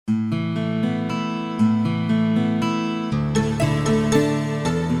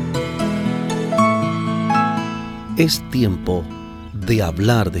Es tiempo de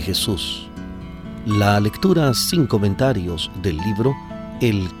hablar de Jesús. La lectura sin comentarios del libro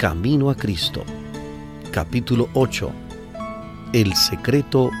El Camino a Cristo. Capítulo 8. El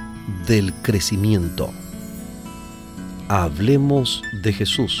secreto del crecimiento. Hablemos de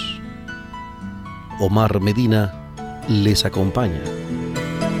Jesús. Omar Medina les acompaña.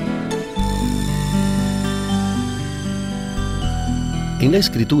 En la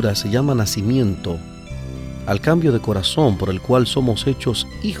Escritura se llama nacimiento al cambio de corazón por el cual somos hechos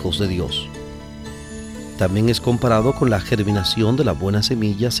hijos de Dios. También es comparado con la germinación de la buena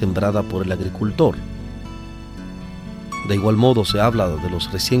semilla sembrada por el agricultor. De igual modo se habla de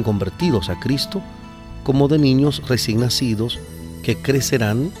los recién convertidos a Cristo como de niños recién nacidos que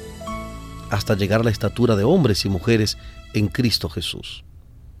crecerán hasta llegar a la estatura de hombres y mujeres en Cristo Jesús.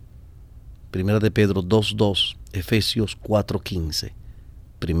 Primera de Pedro 2:2, Efesios 4:15.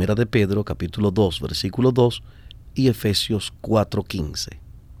 Primera de Pedro, capítulo 2, versículo 2 y Efesios 4:15.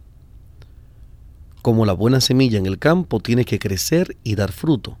 Como la buena semilla en el campo tiene que crecer y dar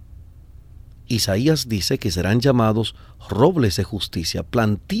fruto. Isaías dice que serán llamados robles de justicia,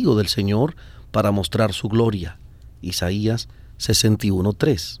 plantío del Señor para mostrar su gloria. Isaías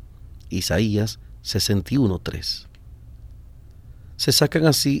 61:3. Isaías 61:3. Se sacan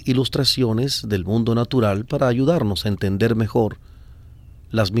así ilustraciones del mundo natural para ayudarnos a entender mejor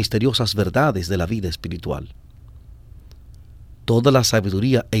las misteriosas verdades de la vida espiritual. Toda la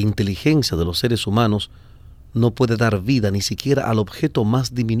sabiduría e inteligencia de los seres humanos no puede dar vida ni siquiera al objeto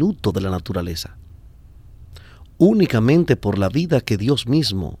más diminuto de la naturaleza. Únicamente por la vida que Dios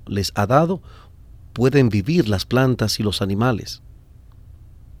mismo les ha dado pueden vivir las plantas y los animales.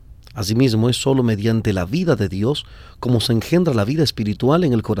 Asimismo, es sólo mediante la vida de Dios como se engendra la vida espiritual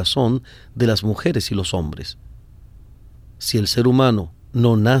en el corazón de las mujeres y los hombres. Si el ser humano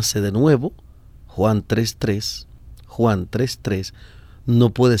no nace de nuevo, Juan 3:3, no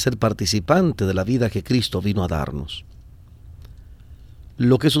puede ser participante de la vida que Cristo vino a darnos.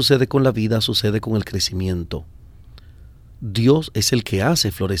 Lo que sucede con la vida sucede con el crecimiento. Dios es el que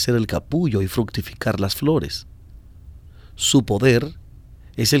hace florecer el capullo y fructificar las flores. Su poder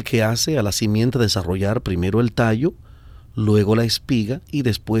es el que hace a la simiente desarrollar primero el tallo, luego la espiga y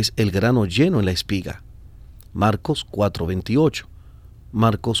después el grano lleno en la espiga. Marcos 4:28.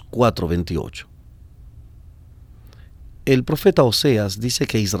 Marcos 4:28. El profeta Oseas dice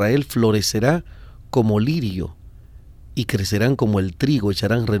que Israel florecerá como lirio y crecerán como el trigo,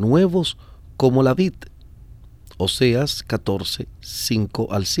 echarán renuevos como la vid. Oseas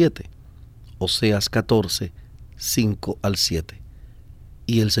 14:5-7. Oseas 14:5-7.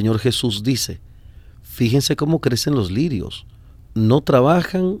 Y el Señor Jesús dice: fíjense cómo crecen los lirios, no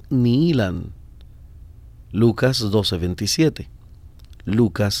trabajan ni hilan. Lucas 12:27.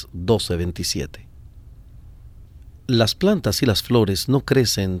 Lucas 12:27. Las plantas y las flores no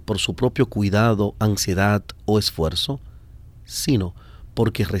crecen por su propio cuidado, ansiedad o esfuerzo, sino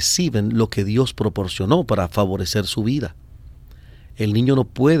porque reciben lo que Dios proporcionó para favorecer su vida. El niño no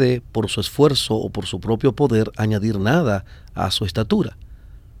puede, por su esfuerzo o por su propio poder, añadir nada a su estatura.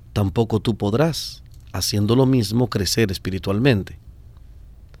 Tampoco tú podrás, haciendo lo mismo, crecer espiritualmente.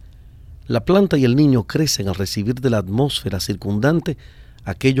 La planta y el niño crecen al recibir de la atmósfera circundante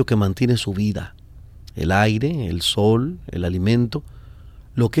aquello que mantiene su vida: el aire, el sol, el alimento.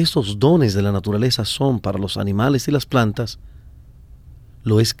 Lo que estos dones de la naturaleza son para los animales y las plantas,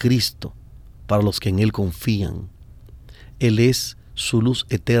 lo es Cristo para los que en Él confían. Él es su luz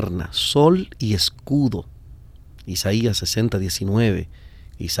eterna, sol y escudo. Isaías 60:19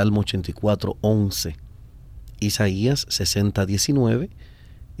 y Salmo 84:11. Isaías 60:19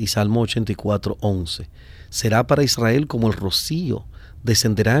 y Salmo 84:11. Será para Israel como el rocío,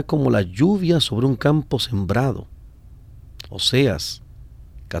 descenderá como la lluvia sobre un campo sembrado. Oseas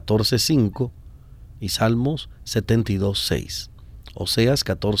 14:5 y Salmos 72:6. Oseas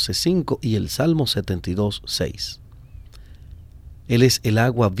 14:5 y el Salmo 72:6. Él es el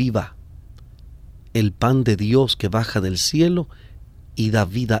agua viva, el pan de Dios que baja del cielo y da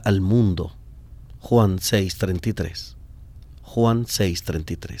vida al mundo. Juan 6:33. Juan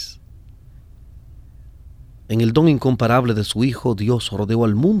 6:33. En el don incomparable de su Hijo, Dios rodeó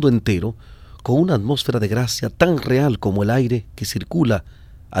al mundo entero con una atmósfera de gracia tan real como el aire que circula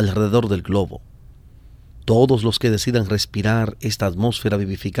alrededor del globo. Todos los que decidan respirar esta atmósfera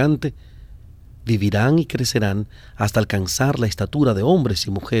vivificante vivirán y crecerán hasta alcanzar la estatura de hombres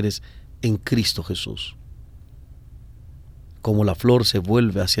y mujeres en Cristo Jesús. Como la flor se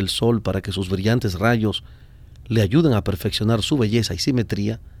vuelve hacia el sol para que sus brillantes rayos le ayuden a perfeccionar su belleza y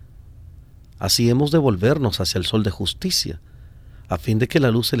simetría, así hemos de volvernos hacia el sol de justicia, a fin de que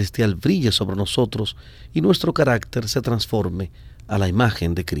la luz celestial brille sobre nosotros y nuestro carácter se transforme a la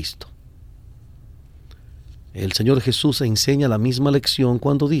imagen de Cristo. El Señor Jesús enseña la misma lección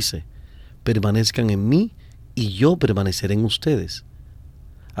cuando dice: permanezcan en mí y yo permaneceré en ustedes.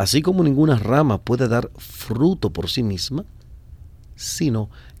 Así como ninguna rama puede dar fruto por sí misma, sino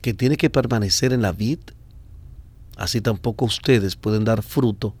que tiene que permanecer en la vid, así tampoco ustedes pueden dar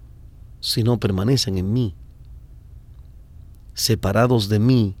fruto si no permanecen en mí. Separados de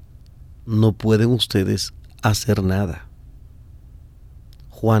mí, no pueden ustedes hacer nada.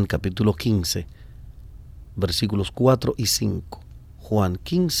 Juan capítulo 15, versículos 4 y 5. Juan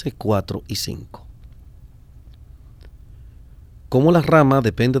 15, 4 y 5. Como la rama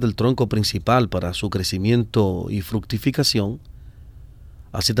depende del tronco principal para su crecimiento y fructificación,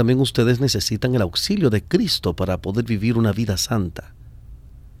 así también ustedes necesitan el auxilio de Cristo para poder vivir una vida santa.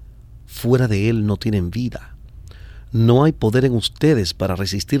 Fuera de Él no tienen vida. No hay poder en ustedes para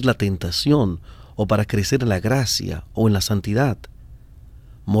resistir la tentación o para crecer en la gracia o en la santidad.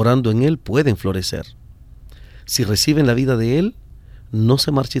 Morando en Él pueden florecer. Si reciben la vida de Él, no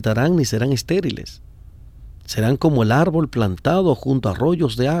se marchitarán ni serán estériles. Serán como el árbol plantado junto a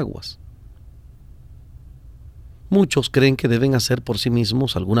arroyos de aguas. Muchos creen que deben hacer por sí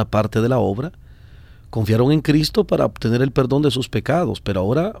mismos alguna parte de la obra. Confiaron en Cristo para obtener el perdón de sus pecados, pero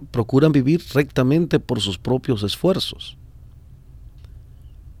ahora procuran vivir rectamente por sus propios esfuerzos.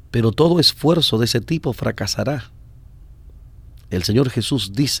 Pero todo esfuerzo de ese tipo fracasará. El Señor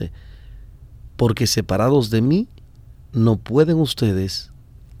Jesús dice: porque separados de mí, no pueden ustedes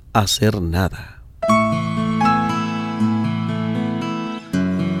hacer nada.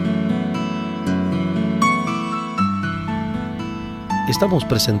 Estamos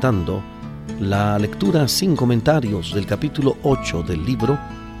presentando la lectura sin comentarios del capítulo 8 del libro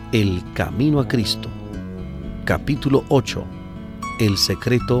El Camino a Cristo. Capítulo 8. El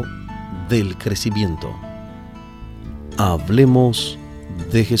secreto del crecimiento. Hablemos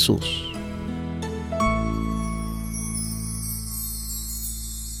de Jesús.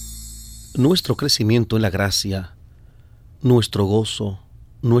 Nuestro crecimiento en la gracia, nuestro gozo,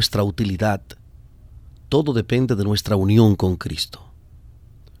 nuestra utilidad, todo depende de nuestra unión con Cristo.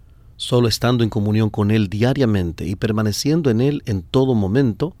 Solo estando en comunión con Él diariamente y permaneciendo en Él en todo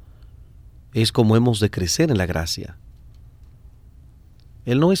momento, es como hemos de crecer en la gracia.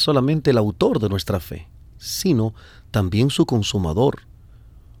 Él no es solamente el autor de nuestra fe, sino también su consumador.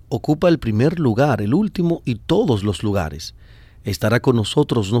 Ocupa el primer lugar, el último y todos los lugares. Estará con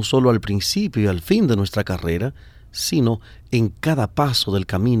nosotros no solo al principio y al fin de nuestra carrera, sino en cada paso del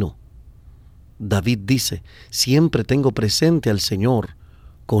camino. David dice: siempre tengo presente al Señor,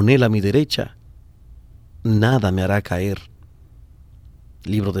 con Él a mi derecha, nada me hará caer.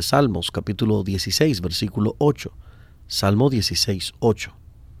 Libro de Salmos, capítulo 16, versículo 8. Salmo 16, 8.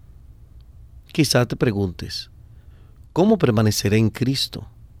 Quizá te preguntes: ¿cómo permaneceré en Cristo?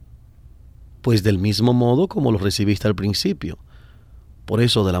 Pues del mismo modo como lo recibiste al principio. Por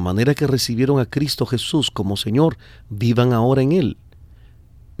eso, de la manera que recibieron a Cristo Jesús como Señor, vivan ahora en Él.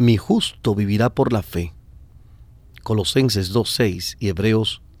 Mi justo vivirá por la fe. Colosenses 2:6 y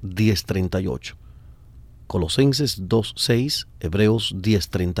Hebreos 10:38. Colosenses 2:6, Hebreos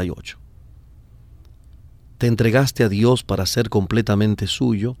 10:38. Te entregaste a Dios para ser completamente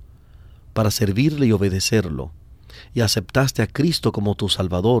suyo, para servirle y obedecerlo, y aceptaste a Cristo como tu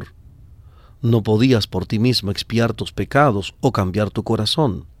Salvador. No podías por ti mismo expiar tus pecados o cambiar tu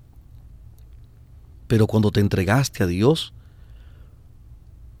corazón. Pero cuando te entregaste a Dios,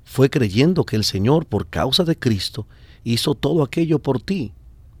 fue creyendo que el Señor, por causa de Cristo, hizo todo aquello por ti.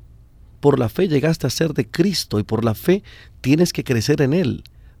 Por la fe llegaste a ser de Cristo y por la fe tienes que crecer en Él,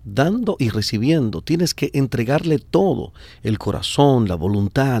 dando y recibiendo. Tienes que entregarle todo, el corazón, la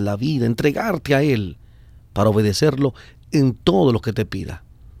voluntad, la vida, entregarte a Él para obedecerlo en todo lo que te pida.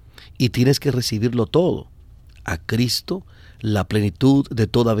 Y tienes que recibirlo todo, a Cristo, la plenitud de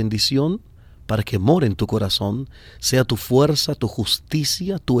toda bendición, para que more en tu corazón, sea tu fuerza, tu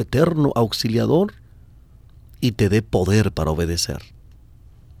justicia, tu eterno auxiliador, y te dé poder para obedecer.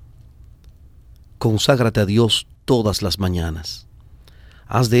 Conságrate a Dios todas las mañanas.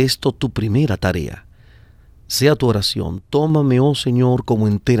 Haz de esto tu primera tarea. Sea tu oración: tómame, oh Señor, como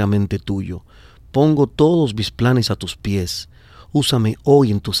enteramente tuyo. Pongo todos mis planes a tus pies. Úsame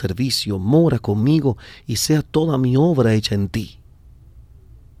hoy en tu servicio, mora conmigo y sea toda mi obra hecha en ti.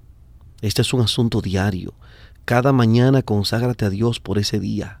 Este es un asunto diario. Cada mañana conságrate a Dios por ese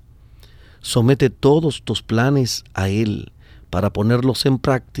día. Somete todos tus planes a Él para ponerlos en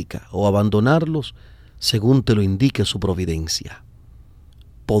práctica o abandonarlos según te lo indique su providencia.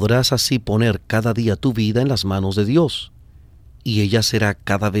 Podrás así poner cada día tu vida en las manos de Dios y ella será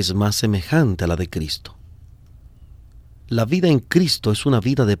cada vez más semejante a la de Cristo. La vida en Cristo es una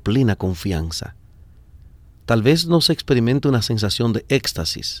vida de plena confianza. Tal vez no se experimente una sensación de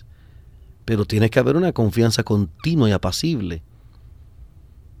éxtasis, pero tiene que haber una confianza continua y apacible.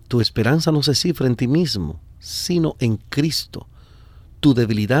 Tu esperanza no se cifra en ti mismo, sino en Cristo. Tu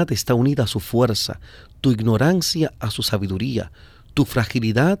debilidad está unida a su fuerza, tu ignorancia a su sabiduría, tu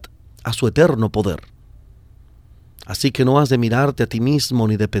fragilidad a su eterno poder. Así que no has de mirarte a ti mismo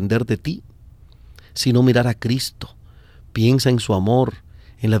ni depender de ti, sino mirar a Cristo. Piensa en su amor,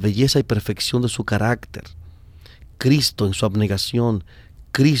 en la belleza y perfección de su carácter. Cristo en su abnegación,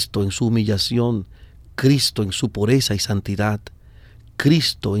 Cristo en su humillación, Cristo en su pureza y santidad,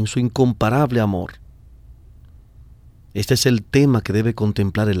 Cristo en su incomparable amor. Este es el tema que debe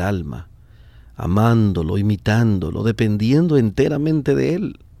contemplar el alma, amándolo, imitándolo, dependiendo enteramente de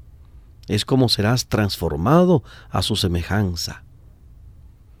Él. Es como serás transformado a su semejanza.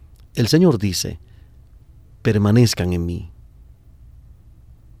 El Señor dice: permanezcan en mí.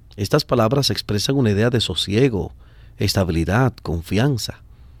 Estas palabras expresan una idea de sosiego, estabilidad, confianza.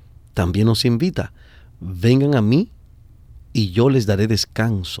 También nos invita: vengan a mí y yo les daré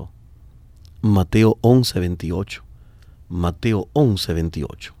descanso. Mateo 11:28. Mateo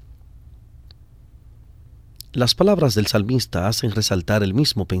 11:28. Las palabras del salmista hacen resaltar el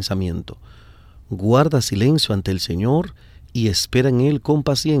mismo pensamiento. Guarda silencio ante el Señor y espera en Él con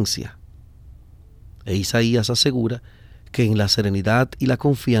paciencia. E Isaías asegura que en la serenidad y la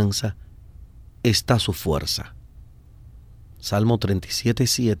confianza está su fuerza. Salmo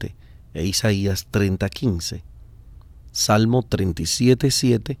 37:7 e Isaías 30:15. Salmo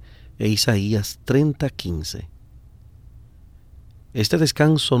 37:7 e Isaías 30:15. Este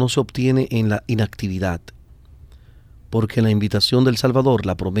descanso no se obtiene en la inactividad, porque en la invitación del Salvador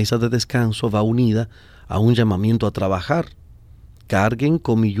la promesa de descanso va unida a un llamamiento a trabajar. Carguen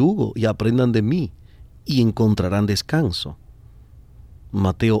con mi yugo y aprendan de mí, y encontrarán descanso.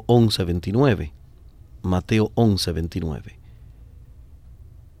 Mateo 11:29. Mateo 11:29.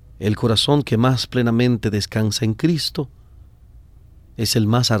 El corazón que más plenamente descansa en Cristo es el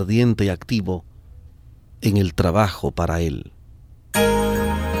más ardiente y activo en el trabajo para Él.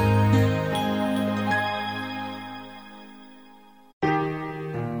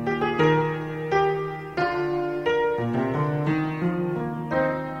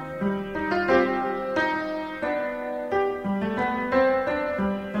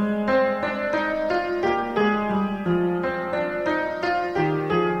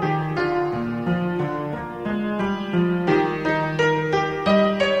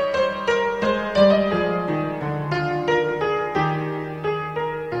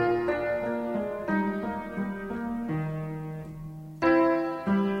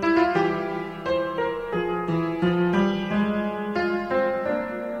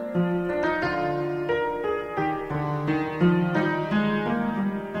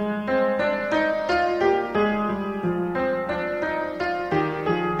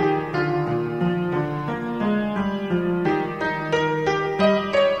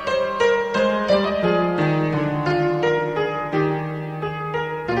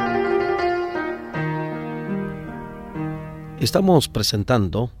 Estamos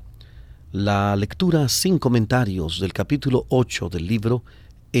presentando la lectura sin comentarios del capítulo 8 del libro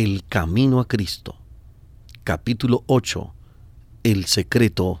El Camino a Cristo. Capítulo 8. El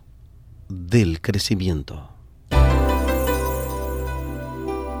Secreto del Crecimiento.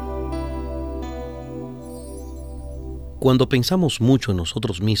 Cuando pensamos mucho en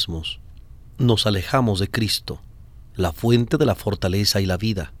nosotros mismos, nos alejamos de Cristo, la fuente de la fortaleza y la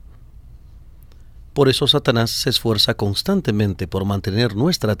vida. Por eso Satanás se esfuerza constantemente por mantener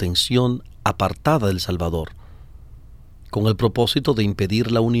nuestra atención apartada del Salvador, con el propósito de impedir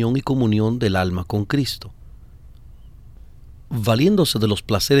la unión y comunión del alma con Cristo. Valiéndose de los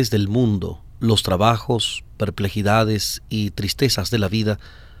placeres del mundo, los trabajos, perplejidades y tristezas de la vida,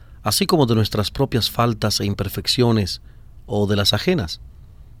 así como de nuestras propias faltas e imperfecciones o de las ajenas,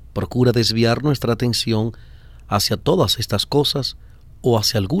 procura desviar nuestra atención hacia todas estas cosas o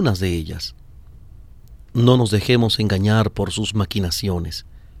hacia algunas de ellas. No nos dejemos engañar por sus maquinaciones.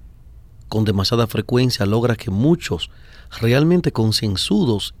 Con demasiada frecuencia logra que muchos, realmente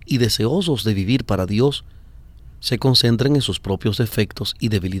concienzudos y deseosos de vivir para Dios, se concentren en sus propios defectos y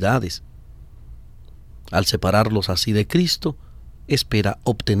debilidades. Al separarlos así de Cristo, espera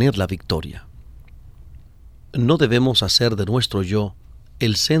obtener la victoria. No debemos hacer de nuestro yo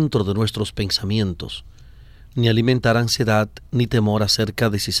el centro de nuestros pensamientos, ni alimentar ansiedad ni temor acerca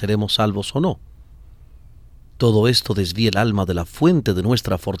de si seremos salvos o no. Todo esto desvía el alma de la fuente de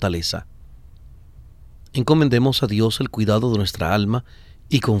nuestra fortaleza. Encomendemos a Dios el cuidado de nuestra alma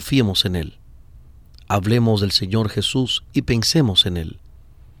y confiemos en Él. Hablemos del Señor Jesús y pensemos en Él.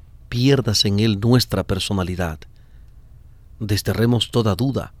 Piérdase en Él nuestra personalidad. Desterremos toda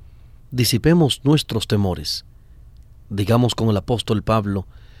duda. Disipemos nuestros temores. Digamos con el apóstol Pablo: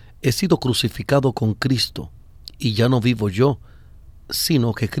 he sido crucificado con Cristo, y ya no vivo yo,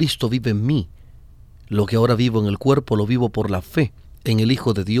 sino que Cristo vive en mí. Lo que ahora vivo en el cuerpo lo vivo por la fe en el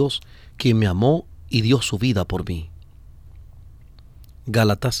Hijo de Dios, quien me amó y dio su vida por mí.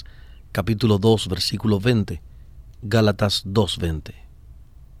 Gálatas capítulo 2, versículo 20. Gálatas 2:20.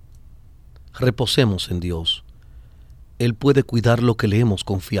 Reposemos en Dios. Él puede cuidar lo que le hemos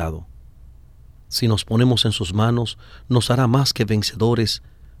confiado. Si nos ponemos en sus manos, nos hará más que vencedores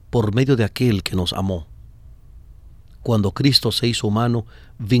por medio de aquel que nos amó. Cuando Cristo se hizo humano,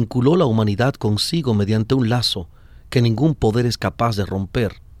 vinculó la humanidad consigo mediante un lazo que ningún poder es capaz de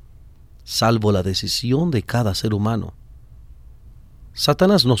romper, salvo la decisión de cada ser humano.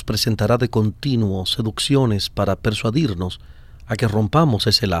 Satanás nos presentará de continuo seducciones para persuadirnos a que rompamos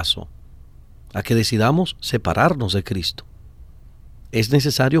ese lazo, a que decidamos separarnos de Cristo. Es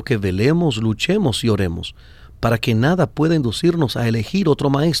necesario que velemos, luchemos y oremos para que nada pueda inducirnos a elegir otro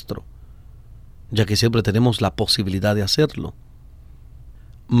maestro, ya que siempre tenemos la posibilidad de hacerlo.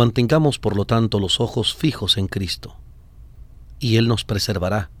 Mantengamos, por lo tanto, los ojos fijos en Cristo, y Él nos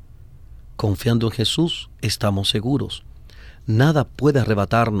preservará. Confiando en Jesús, estamos seguros. Nada puede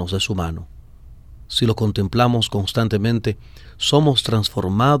arrebatarnos de su mano. Si lo contemplamos constantemente, somos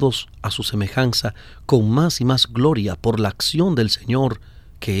transformados a su semejanza con más y más gloria por la acción del Señor,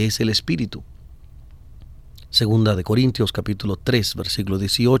 que es el Espíritu. Segunda de Corintios capítulo 3, versículo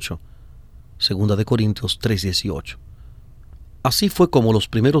 18. Segunda de Corintios 3, 18. Así fue como los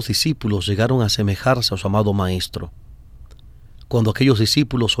primeros discípulos llegaron a asemejarse a su amado Maestro. Cuando aquellos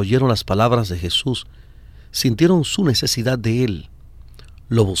discípulos oyeron las palabras de Jesús, sintieron su necesidad de Él.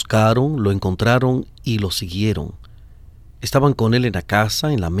 Lo buscaron, lo encontraron y lo siguieron. Estaban con Él en la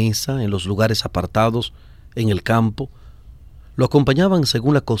casa, en la mesa, en los lugares apartados, en el campo. Lo acompañaban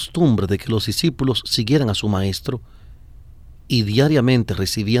según la costumbre de que los discípulos siguieran a su Maestro, y diariamente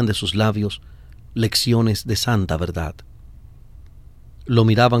recibían de sus labios lecciones de santa verdad. Lo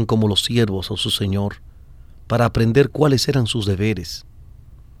miraban como los siervos a su Señor, para aprender cuáles eran sus deberes.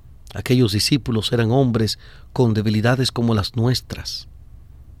 Aquellos discípulos eran hombres con debilidades como las nuestras.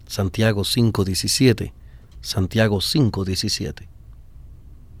 Santiago 5:17. Santiago 5:17.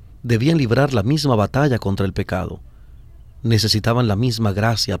 Debían librar la misma batalla contra el pecado. Necesitaban la misma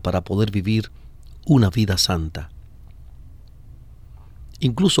gracia para poder vivir una vida santa.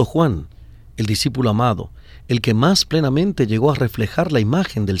 Incluso Juan, el discípulo amado, el que más plenamente llegó a reflejar la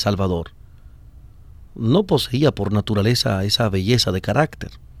imagen del Salvador, no poseía por naturaleza esa belleza de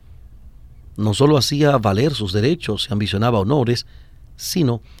carácter. No solo hacía valer sus derechos y ambicionaba honores,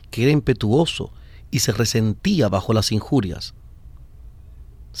 sino que era impetuoso y se resentía bajo las injurias.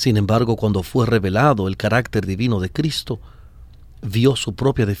 Sin embargo, cuando fue revelado el carácter divino de Cristo, vio su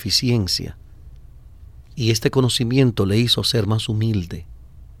propia deficiencia, y este conocimiento le hizo ser más humilde.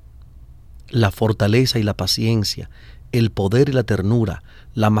 La fortaleza y la paciencia, el poder y la ternura,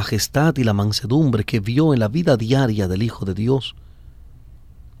 la majestad y la mansedumbre que vio en la vida diaria del Hijo de Dios,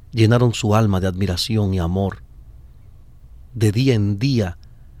 llenaron su alma de admiración y amor. De día en día,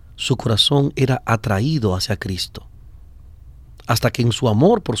 su corazón era atraído hacia Cristo, hasta que en su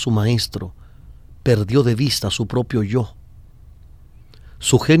amor por su Maestro perdió de vista su propio yo.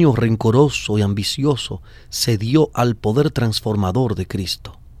 Su genio rencoroso y ambicioso cedió al poder transformador de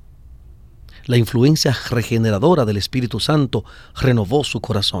Cristo. La influencia regeneradora del Espíritu Santo renovó su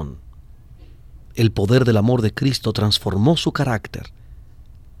corazón. El poder del amor de Cristo transformó su carácter.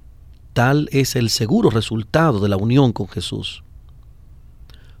 Tal es el seguro resultado de la unión con Jesús.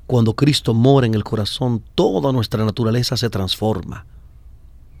 Cuando Cristo mora en el corazón, toda nuestra naturaleza se transforma.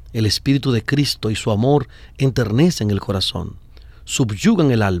 El Espíritu de Cristo y su amor enternecen el corazón,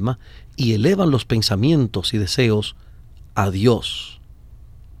 subyugan el alma y elevan los pensamientos y deseos a Dios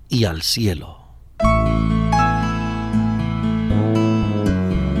y al cielo.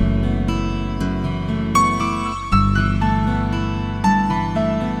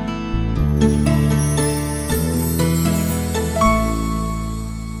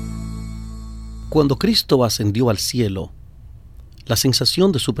 Cuando Cristo ascendió al cielo, la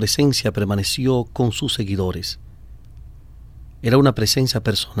sensación de su presencia permaneció con sus seguidores. Era una presencia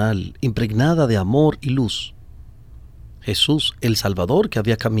personal, impregnada de amor y luz. Jesús, el Salvador, que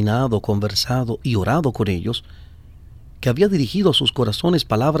había caminado, conversado y orado con ellos, que había dirigido a sus corazones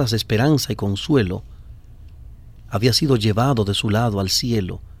palabras de esperanza y consuelo, había sido llevado de su lado al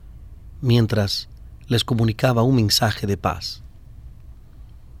cielo, mientras les comunicaba un mensaje de paz.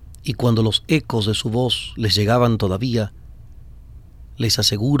 Y cuando los ecos de su voz les llegaban todavía, les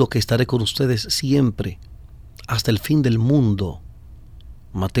aseguro que estaré con ustedes siempre, hasta el fin del mundo.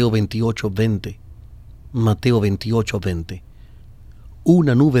 Mateo 28:20. Mateo 28:20.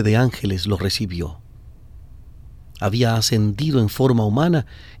 Una nube de ángeles los recibió. Había ascendido en forma humana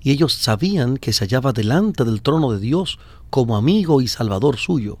y ellos sabían que se hallaba delante del trono de Dios como amigo y salvador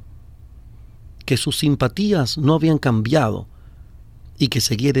suyo, que sus simpatías no habían cambiado y que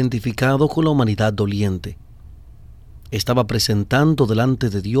seguía identificado con la humanidad doliente. Estaba presentando delante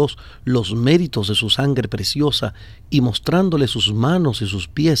de Dios los méritos de su sangre preciosa y mostrándole sus manos y sus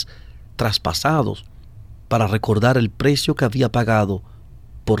pies traspasados para recordar el precio que había pagado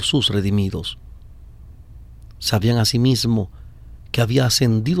por sus redimidos. Sabían asimismo que había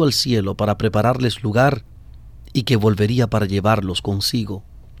ascendido al cielo para prepararles lugar y que volvería para llevarlos consigo.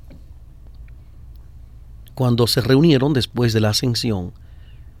 Cuando se reunieron después de la ascensión,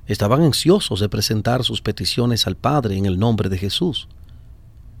 estaban ansiosos de presentar sus peticiones al Padre en el nombre de Jesús.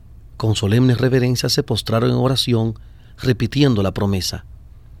 Con solemne reverencia se postraron en oración, repitiendo la promesa: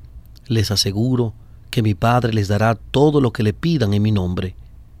 les aseguro que mi Padre les dará todo lo que le pidan en mi nombre.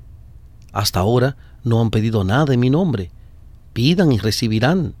 Hasta ahora no han pedido nada en mi nombre. Pidan y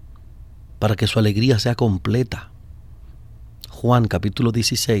recibirán, para que su alegría sea completa. Juan capítulo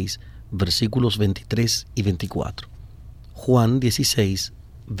 16, versículos 23 y 24. Juan 16,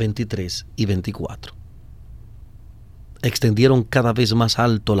 23 y 24. Extendieron cada vez más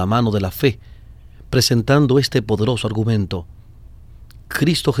alto la mano de la fe, presentando este poderoso argumento: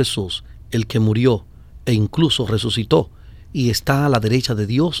 Cristo Jesús, el que murió e incluso resucitó, y está a la derecha de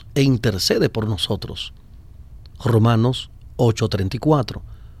Dios e intercede por nosotros. Romanos 8:34.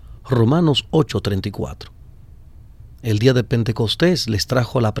 Romanos 8:34. El día de Pentecostés les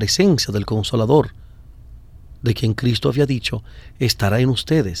trajo la presencia del Consolador, de quien Cristo había dicho: estará en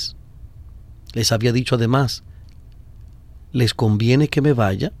ustedes. Les había dicho además: ¿les conviene que me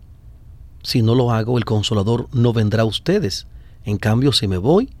vaya? Si no lo hago, el Consolador no vendrá a ustedes. En cambio, si me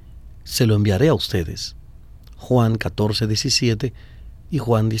voy, se lo enviaré a ustedes. Juan 14:17 y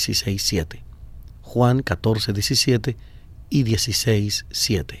Juan 16:7. Juan 14:17 y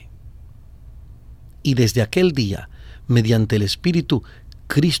 16:7. Y desde aquel día, mediante el Espíritu,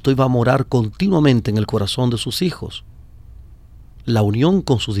 Cristo iba a morar continuamente en el corazón de sus hijos. La unión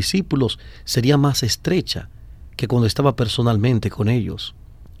con sus discípulos sería más estrecha que cuando estaba personalmente con ellos.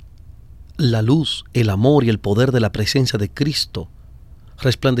 La luz, el amor y el poder de la presencia de Cristo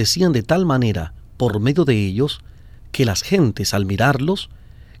resplandecían de tal manera por medio de ellos que las gentes, al mirarlos,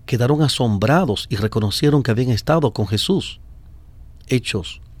 quedaron asombrados y reconocieron que habían estado con Jesús.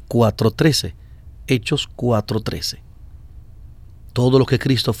 Hechos 4:13. Hechos 4:13. Todo lo que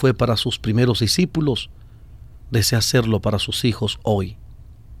Cristo fue para sus primeros discípulos, desea serlo para sus hijos hoy.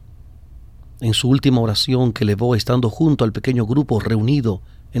 En su última oración que elevó estando junto al pequeño grupo reunido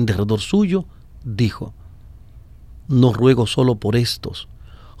en derredor suyo, dijo: no ruego solo por estos,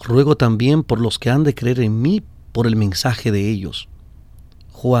 ruego también por los que han de creer en mí por el mensaje de ellos.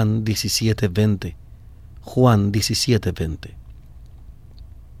 Juan 17:20. Juan 17:20.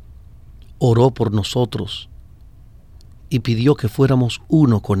 Oró por nosotros y pidió que fuéramos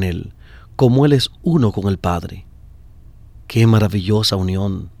uno con Él, como Él es uno con el Padre. ¡Qué maravillosa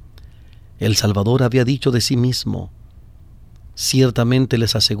unión! El Salvador había dicho de sí mismo: ciertamente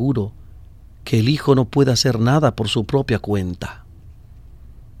les aseguro que el Hijo no puede hacer nada por su propia cuenta.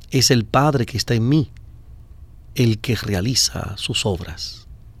 Es el Padre que está en mí el que realiza sus obras.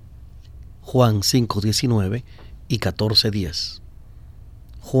 Juan 5:19 y 14:10.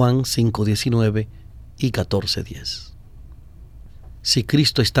 Juan 5:19 y 14:10. Si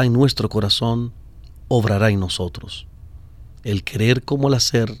Cristo está en nuestro corazón, obrará en nosotros. El querer como el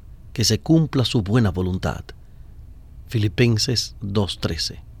hacer, que se cumpla su buena voluntad. Filipenses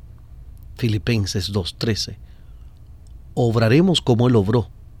 2:13. Filipenses 2:13. Obraremos como Él obró.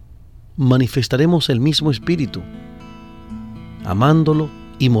 Manifestaremos el mismo espíritu, amándolo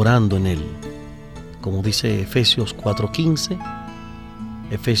y morando en Él. Como dice Efesios 4:15,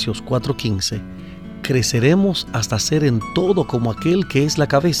 Efesios 4:15, creceremos hasta ser en todo como aquel que es la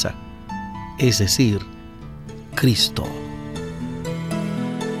cabeza, es decir, Cristo.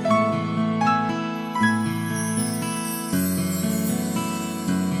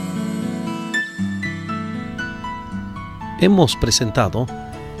 Hemos presentado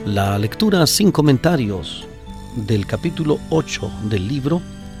la lectura sin comentarios del capítulo 8 del libro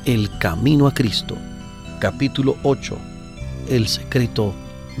El Camino a Cristo. Capítulo 8. El secreto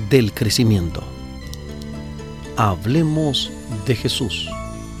del crecimiento. Hablemos de Jesús.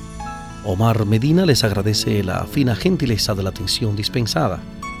 Omar Medina les agradece la fina gentileza de la atención dispensada.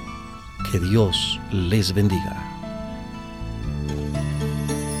 Que Dios les bendiga.